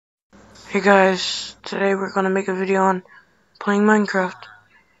Hey guys, today we're gonna make a video on playing Minecraft.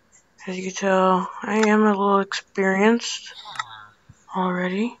 As you can tell, I am a little experienced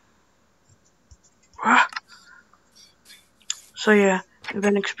already. So yeah, I've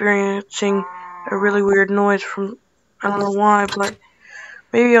been experiencing a really weird noise from, I don't know why, but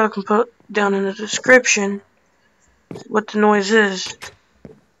maybe I can put down in the description what the noise is.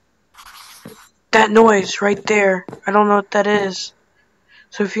 That noise right there, I don't know what that is.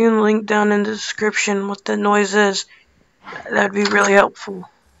 So if you can link down in the description what the noise is, that'd be really helpful.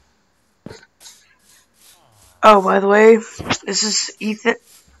 Oh, by the way, this is Ethan,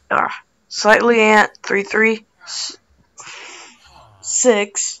 Slightly Ant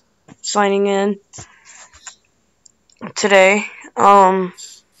 336 signing in today.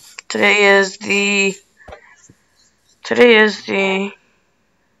 Today is the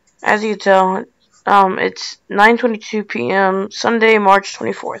as you can tell, it's 9:22 p.m. Sunday, March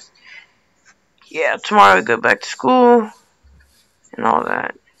 24th. Yeah, tomorrow I go back to school and all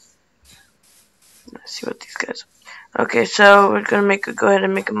that. Let's see what these guys. Okay, so we're gonna go ahead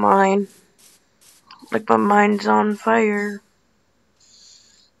and make a mine. Like my mind's on fire.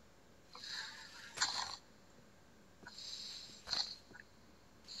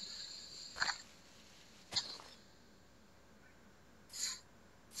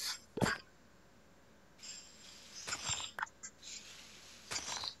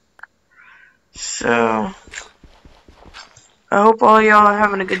 So I hope all y'all are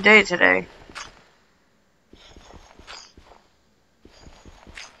having a good day today.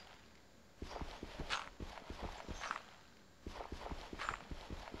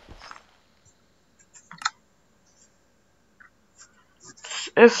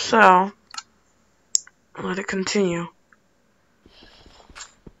 If so, let it continue.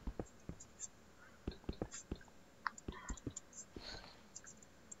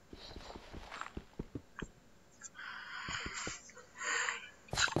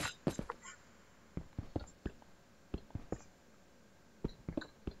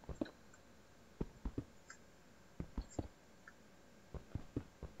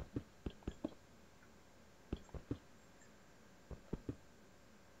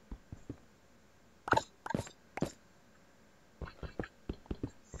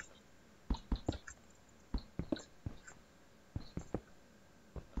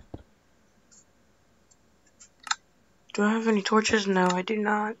 Do I have any torches? No, I do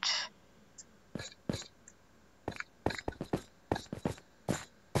not.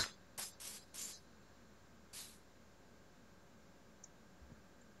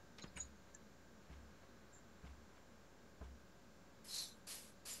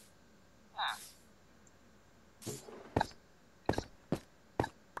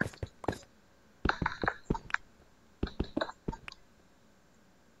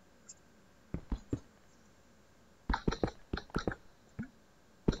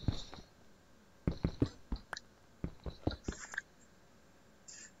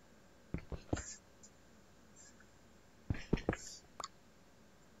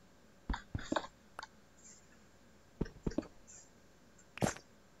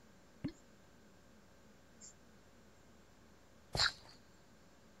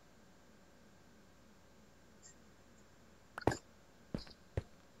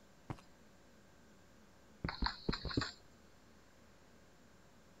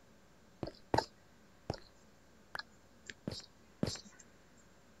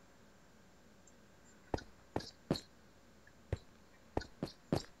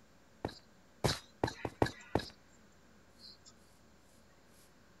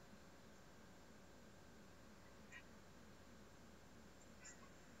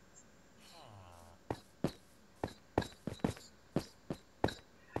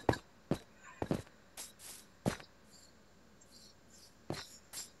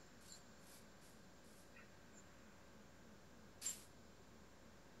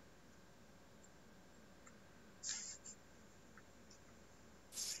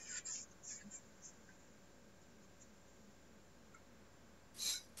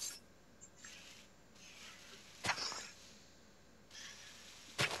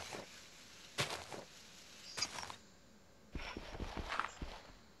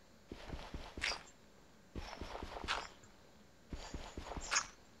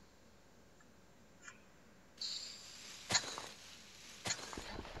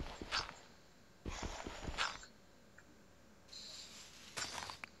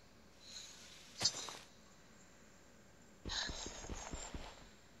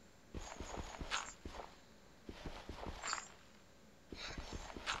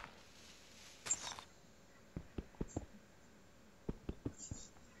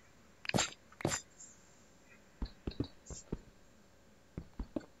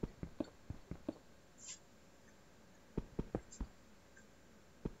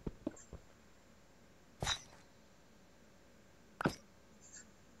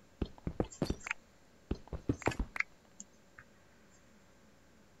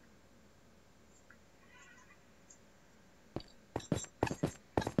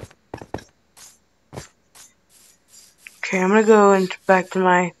 Okay, I'm gonna go back to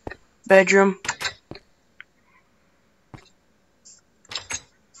my bedroom.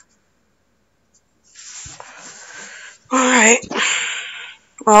 Alright.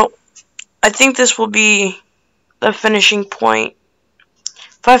 Well, I think this will be the finishing point.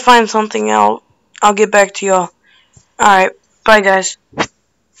 If I find something out, I'll get back to y'all. Alright, bye guys.